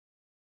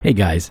Hey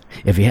guys,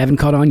 if you haven't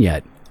caught on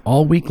yet,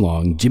 all week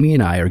long, Jimmy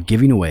and I are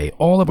giving away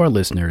all of our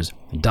listeners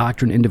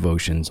Doctrine and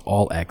Devotions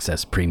All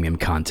Access Premium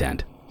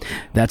content.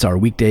 That's our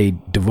weekday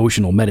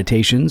devotional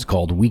meditations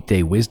called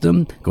Weekday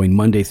Wisdom, going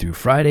Monday through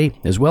Friday,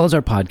 as well as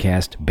our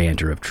podcast,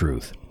 Banter of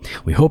Truth.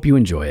 We hope you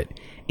enjoy it,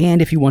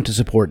 and if you want to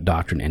support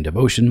Doctrine and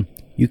Devotion,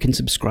 you can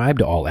subscribe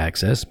to All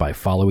Access by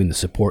following the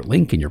support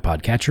link in your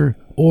podcatcher,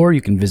 or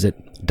you can visit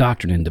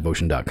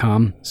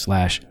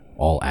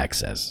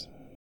doctrineanddevotion.com/allaccess.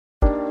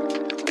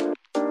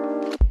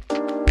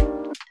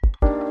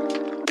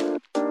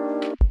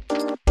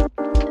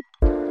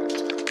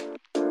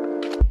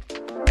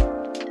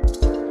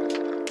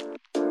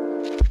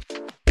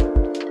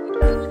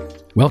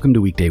 Welcome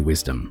to Weekday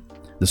Wisdom,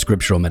 the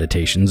scriptural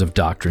meditations of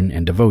Doctrine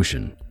and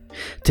Devotion.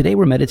 Today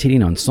we're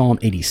meditating on Psalm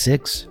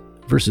 86,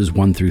 verses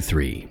 1 through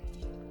 3.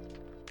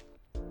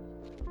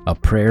 A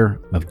prayer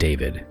of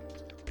David.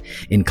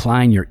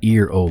 Incline your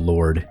ear, O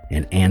Lord,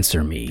 and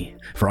answer me,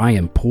 for I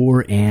am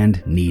poor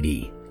and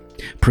needy.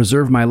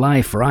 Preserve my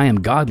life, for I am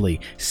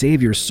godly.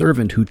 Save your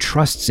servant who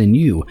trusts in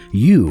you.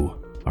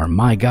 You are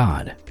my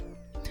God.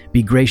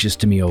 Be gracious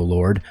to me, O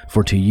Lord,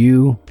 for to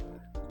you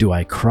do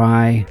I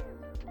cry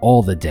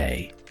all the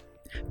day.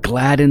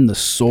 Gladden the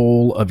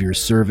soul of your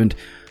servant,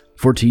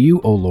 for to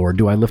you, O Lord,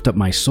 do I lift up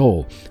my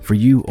soul. For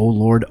you, O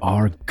Lord,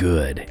 are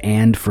good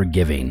and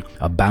forgiving,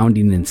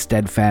 abounding in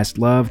steadfast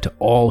love to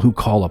all who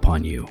call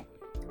upon you.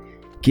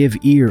 Give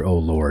ear, O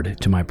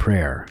Lord, to my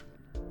prayer.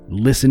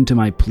 Listen to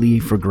my plea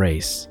for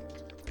grace.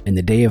 In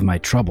the day of my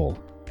trouble,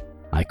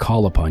 I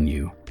call upon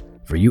you,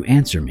 for you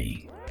answer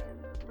me.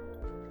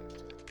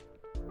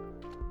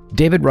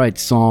 David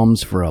writes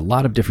psalms for a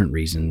lot of different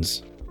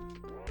reasons.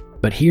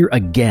 But here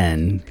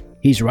again,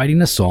 he's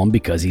writing a psalm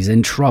because he's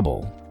in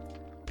trouble.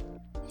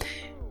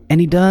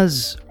 And he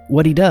does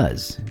what he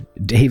does.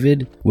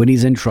 David, when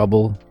he's in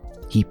trouble,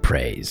 he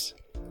prays.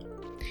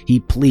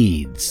 He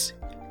pleads.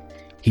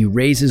 He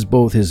raises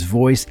both his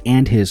voice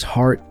and his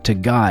heart to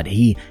God.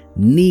 He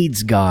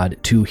needs God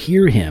to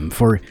hear him,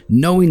 for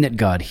knowing that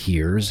God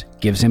hears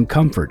gives him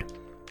comfort.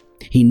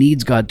 He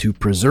needs God to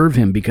preserve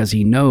him because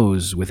he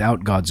knows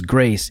without God's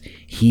grace,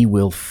 he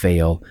will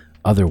fail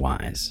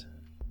otherwise.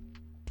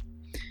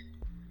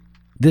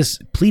 This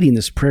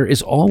prayer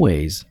is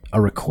always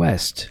a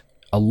request,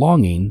 a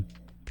longing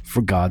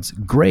for God's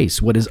grace,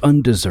 what is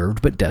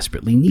undeserved but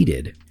desperately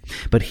needed.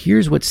 But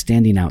here's what's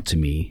standing out to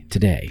me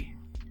today.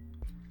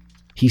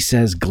 He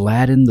says,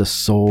 gladden the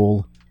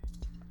soul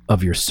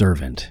of your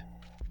servant.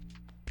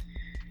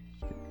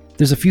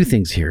 There's a few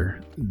things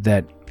here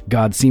that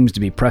God seems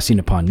to be pressing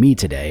upon me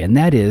today, and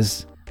that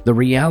is the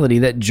reality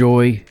that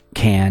joy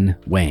can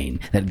wane,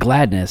 that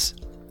gladness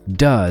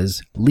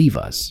does leave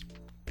us.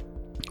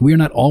 We are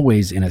not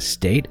always in a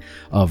state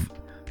of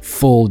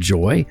full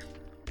joy.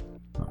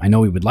 I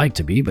know we would like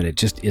to be, but it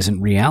just isn't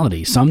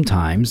reality.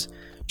 Sometimes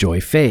joy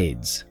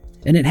fades,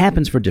 and it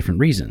happens for different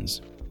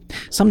reasons.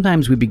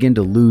 Sometimes we begin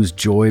to lose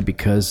joy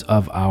because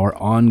of our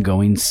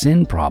ongoing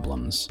sin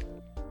problems.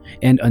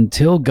 And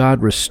until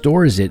God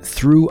restores it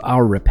through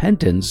our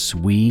repentance,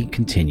 we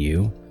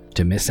continue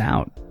to miss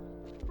out.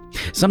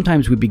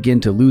 Sometimes we begin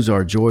to lose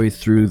our joy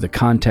through the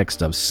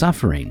context of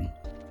suffering.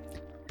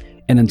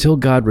 And until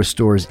God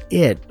restores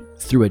it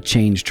through a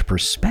changed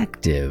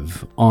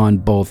perspective on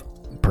both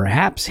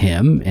perhaps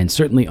Him and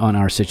certainly on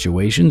our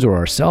situations or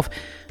ourselves,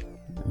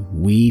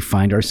 we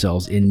find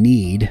ourselves in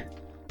need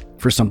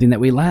for something that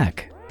we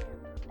lack.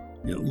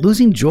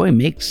 Losing joy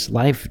makes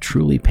life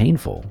truly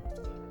painful.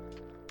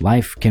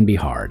 Life can be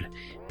hard.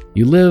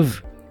 You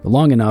live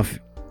long enough,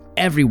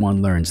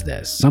 everyone learns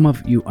this. Some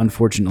of you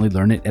unfortunately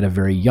learn it at a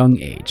very young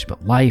age,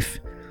 but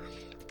life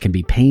can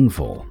be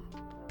painful.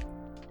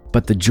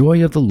 But the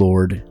joy of the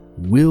Lord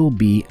will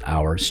be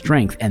our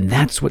strength. And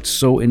that's what's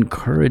so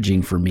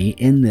encouraging for me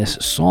in this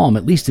psalm,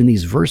 at least in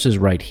these verses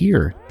right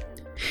here.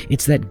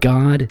 It's that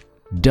God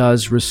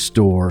does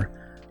restore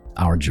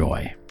our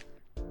joy.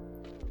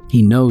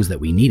 He knows that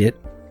we need it.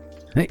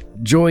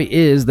 Joy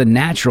is the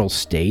natural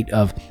state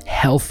of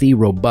healthy,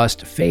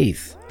 robust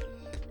faith.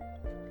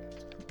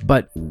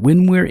 But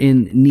when we're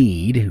in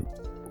need,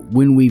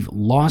 when we've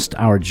lost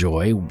our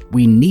joy,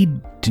 we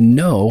need to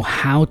know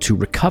how to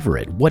recover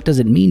it. What does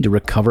it mean to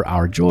recover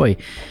our joy?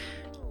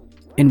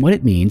 And what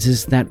it means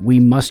is that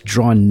we must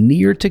draw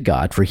near to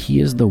God, for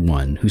He is the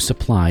one who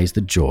supplies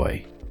the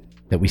joy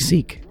that we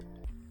seek.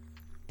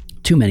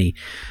 Too many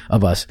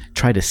of us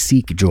try to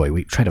seek joy.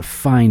 We try to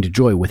find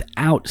joy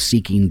without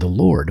seeking the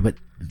Lord, but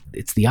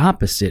it's the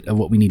opposite of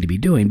what we need to be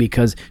doing,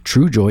 because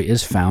true joy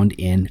is found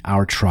in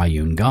our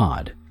triune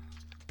God.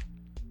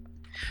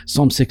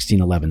 Psalm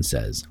 16:11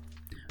 says,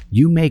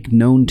 "You make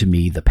known to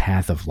me the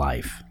path of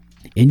life.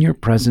 In your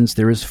presence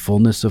there is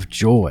fullness of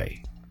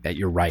joy. At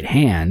your right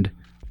hand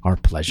are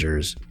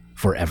pleasures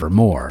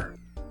forevermore."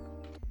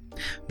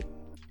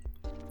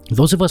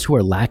 Those of us who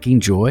are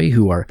lacking joy,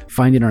 who are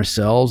finding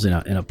ourselves in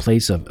a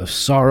place of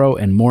sorrow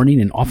and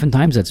mourning, and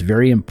oftentimes that's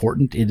very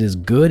important. It is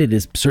good. It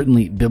is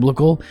certainly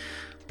biblical.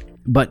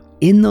 But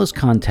in those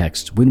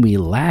contexts, when we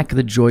lack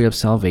the joy of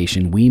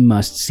salvation, we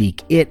must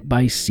seek it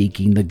by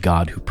seeking the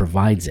God who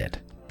provides it.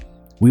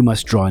 We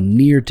must draw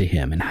near to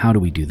Him. And how do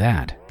we do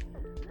that?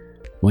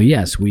 Well,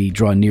 yes, we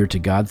draw near to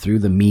God through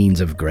the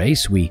means of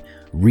grace. We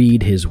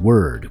read His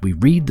Word. We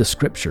read the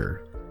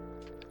Scripture.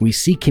 We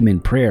seek Him in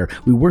prayer.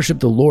 We worship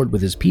the Lord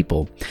with His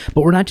people.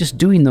 But we're not just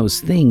doing those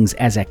things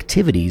as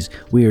activities.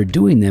 We are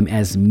doing them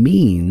as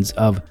means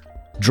of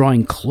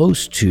drawing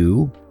close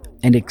to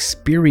and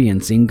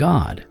experiencing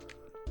God.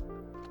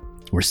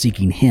 We're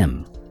seeking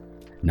Him,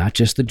 not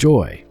just the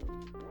joy.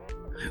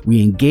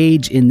 We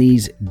engage in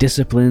these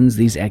disciplines,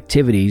 these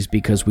activities,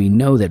 because we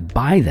know that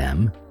by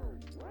them,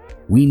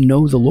 we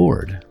know the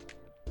Lord.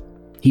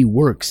 He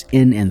works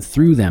in and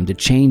through them to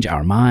change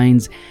our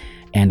minds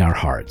and our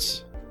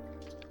hearts.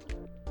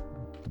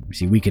 You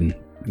see, we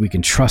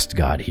can trust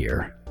God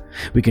here.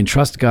 We can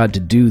trust God to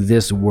do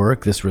this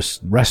work, this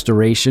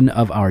restoration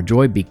of our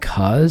joy,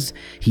 because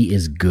He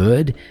is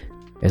good.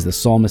 As the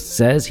psalmist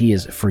says, He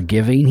is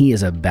forgiving. He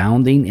is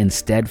abounding in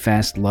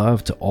steadfast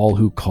love to all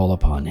who call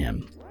upon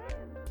Him.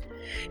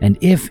 And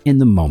if in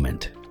the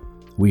moment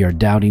we are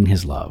doubting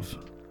His love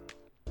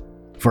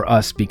for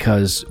us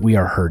because we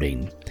are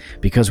hurting,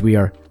 because we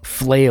are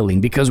flailing,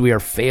 because we are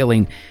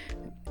failing,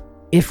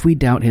 if we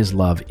doubt His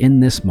love in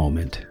this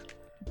moment,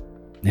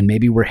 and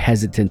maybe we're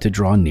hesitant to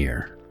draw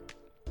near,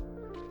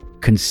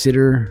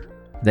 consider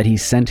that He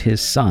sent His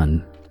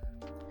Son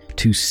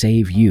to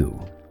save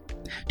you,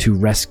 to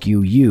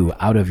rescue you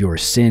out of your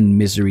sin,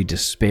 misery,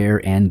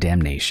 despair, and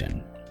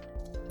damnation.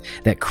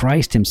 That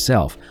Christ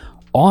Himself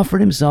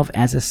offered Himself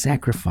as a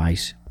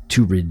sacrifice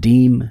to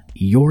redeem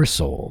your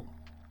soul,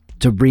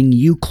 to bring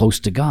you close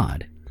to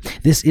God.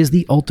 This is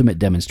the ultimate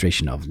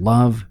demonstration of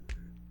love,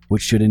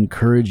 which should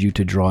encourage you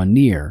to draw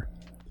near,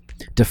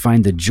 to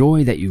find the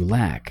joy that you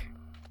lack,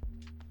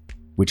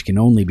 which can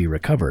only be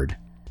recovered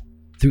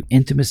through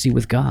intimacy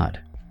with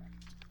God.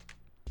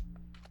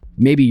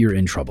 Maybe you're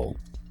in trouble.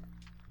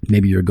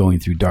 Maybe you're going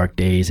through dark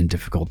days and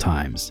difficult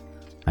times.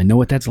 I know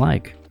what that's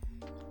like.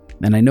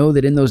 And I know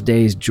that in those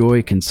days,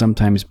 joy can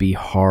sometimes be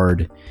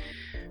hard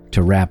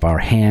to wrap our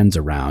hands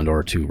around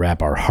or to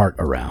wrap our heart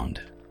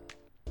around.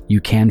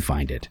 You can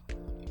find it.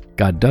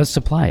 God does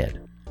supply it,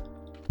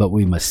 but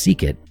we must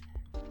seek it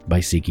by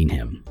seeking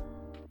Him.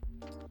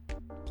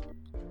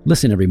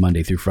 Listen every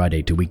Monday through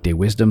Friday to Weekday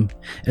Wisdom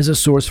as a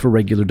source for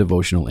regular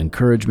devotional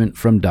encouragement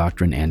from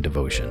doctrine and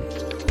devotion.